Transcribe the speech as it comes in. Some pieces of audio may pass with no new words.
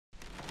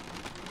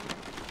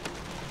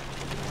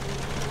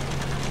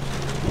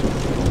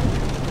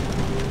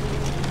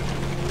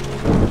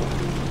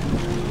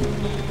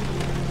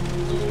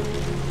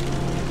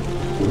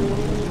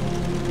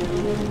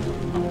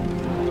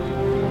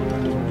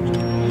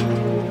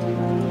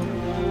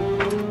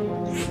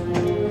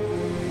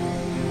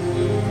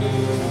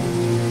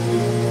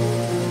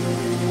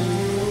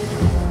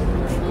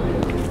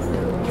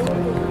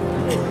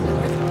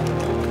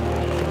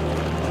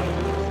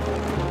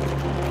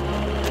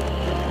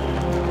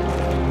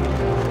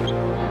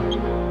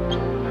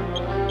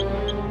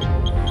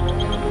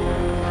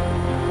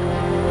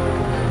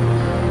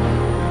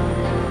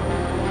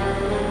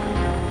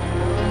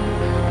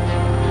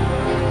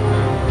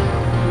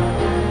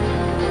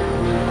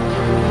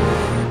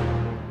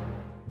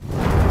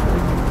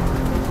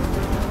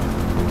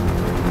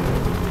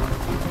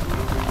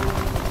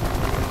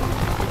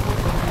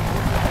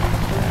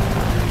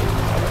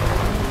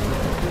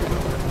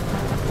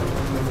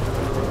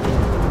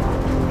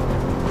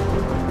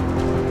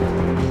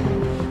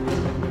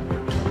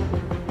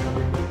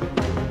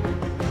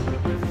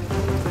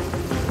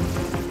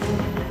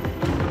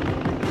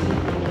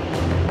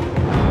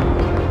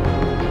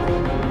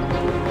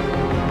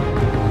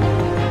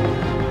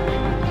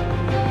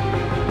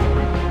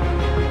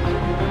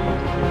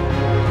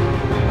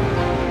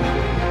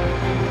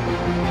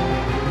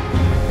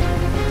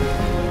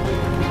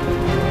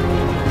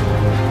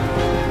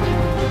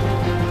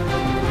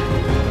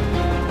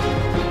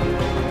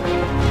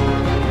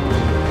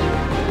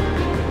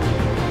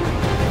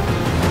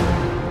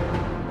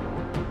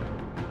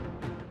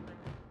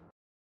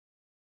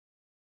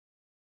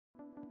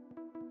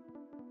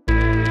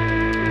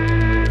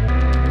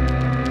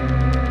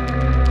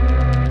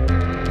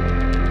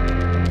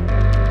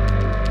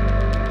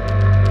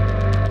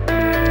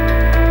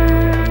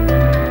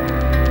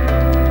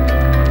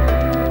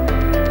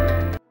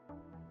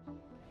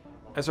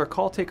As our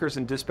call takers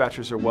and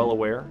dispatchers are well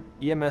aware,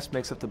 EMS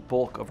makes up the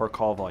bulk of our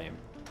call volume.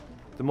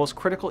 The most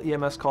critical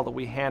EMS call that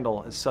we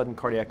handle is sudden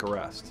cardiac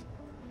arrest.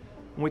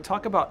 When we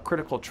talk about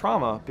critical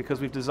trauma,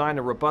 because we've designed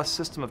a robust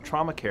system of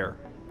trauma care,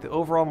 the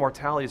overall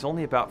mortality is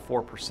only about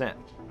 4%.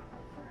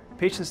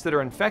 Patients that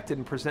are infected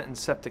and present in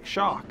septic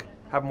shock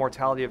have a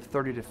mortality of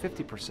 30 to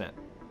 50%.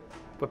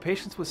 But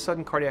patients with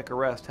sudden cardiac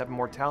arrest have a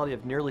mortality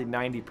of nearly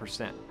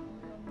 90%.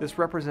 This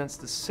represents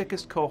the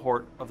sickest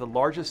cohort of the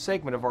largest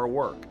segment of our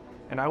work,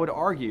 and I would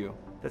argue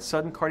that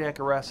sudden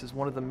cardiac arrest is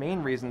one of the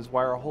main reasons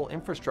why our whole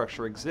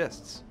infrastructure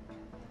exists.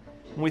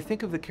 When we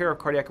think of the care of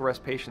cardiac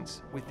arrest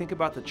patients, we think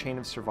about the chain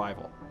of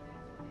survival.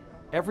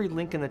 Every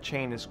link in the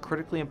chain is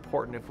critically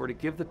important if we're to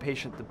give the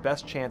patient the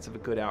best chance of a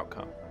good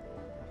outcome.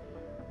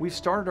 We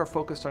started our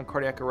focus on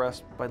cardiac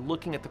arrest by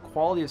looking at the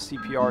quality of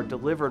CPR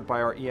delivered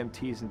by our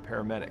EMTs and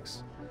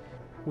paramedics.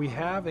 We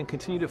have and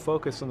continue to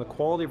focus on the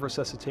quality of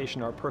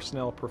resuscitation our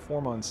personnel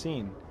perform on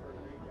scene.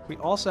 We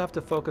also have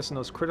to focus on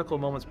those critical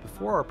moments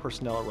before our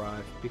personnel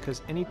arrive,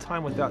 because any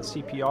time without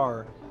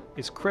CPR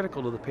is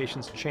critical to the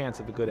patient's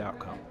chance of a good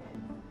outcome.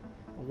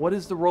 What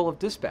is the role of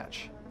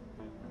dispatch?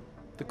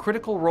 The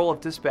critical role of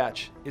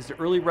dispatch is the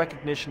early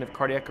recognition of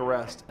cardiac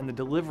arrest and the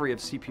delivery of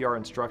CPR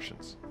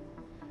instructions.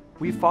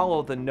 We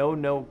follow the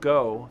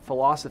no-no-go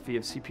philosophy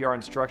of CPR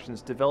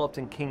instructions developed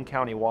in King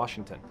County,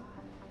 Washington.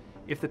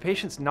 If the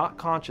patient's not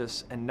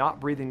conscious and not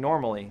breathing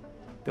normally,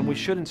 then we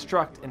should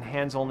instruct in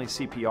hands-only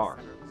CPR.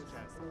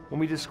 When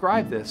we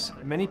describe this,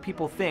 many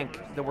people think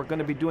that we're going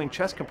to be doing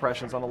chest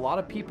compressions on a lot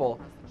of people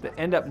that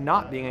end up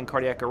not being in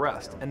cardiac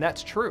arrest, and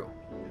that's true.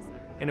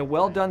 In a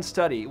well-done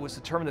study, it was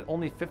determined that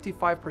only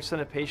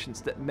 55% of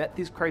patients that met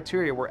these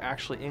criteria were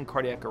actually in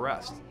cardiac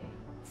arrest.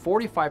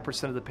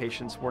 45% of the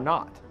patients were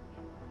not.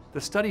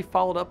 The study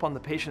followed up on the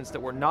patients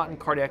that were not in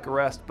cardiac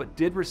arrest but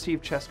did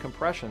receive chest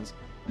compressions,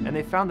 and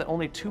they found that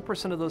only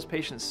 2% of those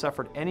patients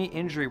suffered any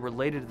injury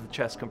related to the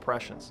chest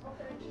compressions.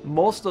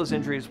 Most of those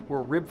injuries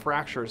were rib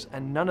fractures,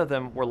 and none of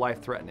them were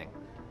life-threatening.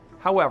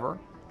 However,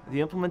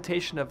 the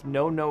implementation of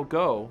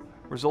no-no-go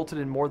resulted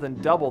in more than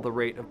double the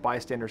rate of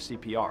bystander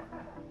CPR.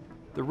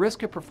 The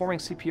risk of performing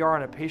CPR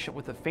on a patient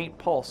with a faint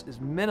pulse is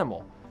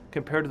minimal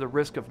compared to the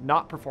risk of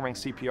not performing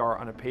CPR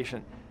on a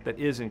patient that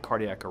is in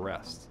cardiac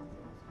arrest.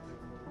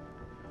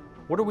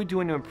 What are we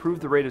doing to improve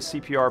the rate of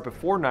CPR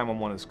before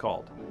 911 is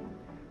called?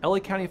 LA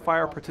County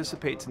Fire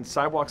participates in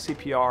sidewalk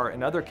CPR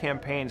and other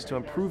campaigns to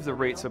improve the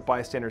rates of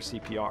bystander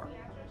CPR.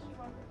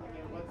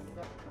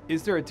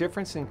 Is there a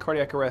difference in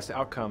cardiac arrest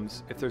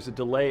outcomes if there's a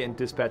delay in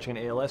dispatching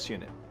an ALS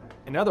unit?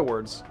 In other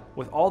words,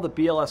 with all the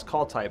BLS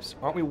call types,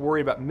 aren't we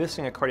worried about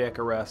missing a cardiac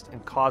arrest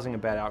and causing a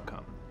bad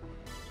outcome?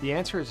 The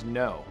answer is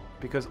no,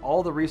 because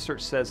all the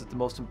research says that the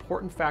most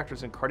important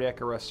factors in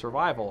cardiac arrest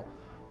survival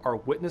are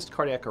witnessed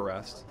cardiac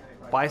arrest,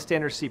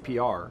 bystander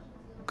CPR,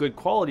 good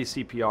quality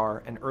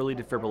CPR, and early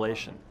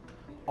defibrillation.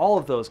 All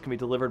of those can be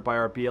delivered by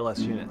our BLS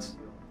units.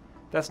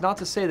 That's not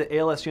to say that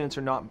ALS units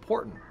are not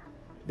important.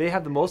 They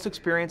have the most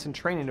experience and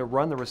training to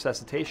run the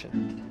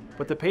resuscitation,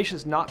 but the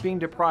patient's not being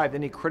deprived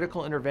any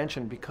critical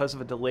intervention because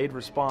of a delayed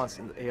response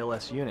in the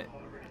ALS unit.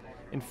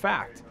 In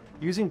fact,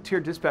 using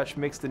tiered dispatch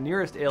makes the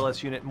nearest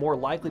ALS unit more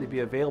likely to be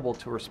available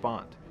to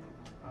respond.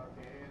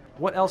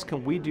 What else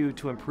can we do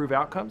to improve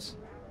outcomes?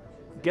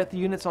 Get the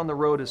units on the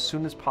road as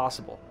soon as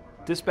possible.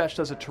 Dispatch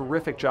does a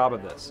terrific job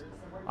of this.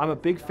 I'm a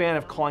big fan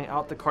of calling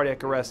out the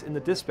cardiac arrest in the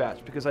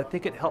dispatch because I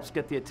think it helps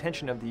get the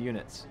attention of the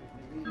units.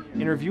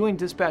 In reviewing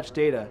dispatch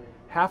data,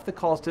 half the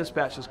calls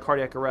dispatched as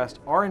cardiac arrest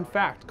are in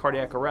fact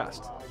cardiac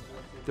arrest.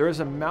 There is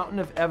a mountain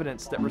of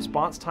evidence that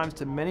response times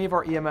to many of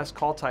our EMS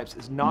call types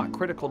is not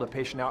critical to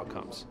patient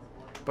outcomes,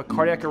 but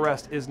cardiac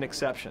arrest is an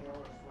exception.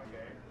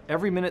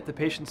 Every minute the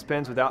patient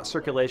spends without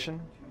circulation,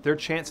 their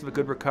chance of a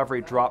good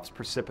recovery drops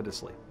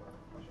precipitously.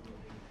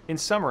 In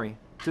summary,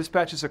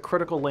 dispatch is a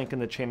critical link in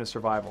the chain of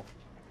survival.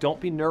 Don't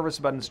be nervous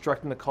about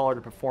instructing the caller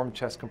to perform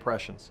chest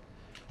compressions.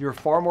 You're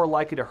far more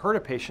likely to hurt a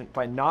patient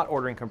by not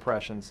ordering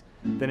compressions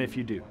than if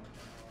you do.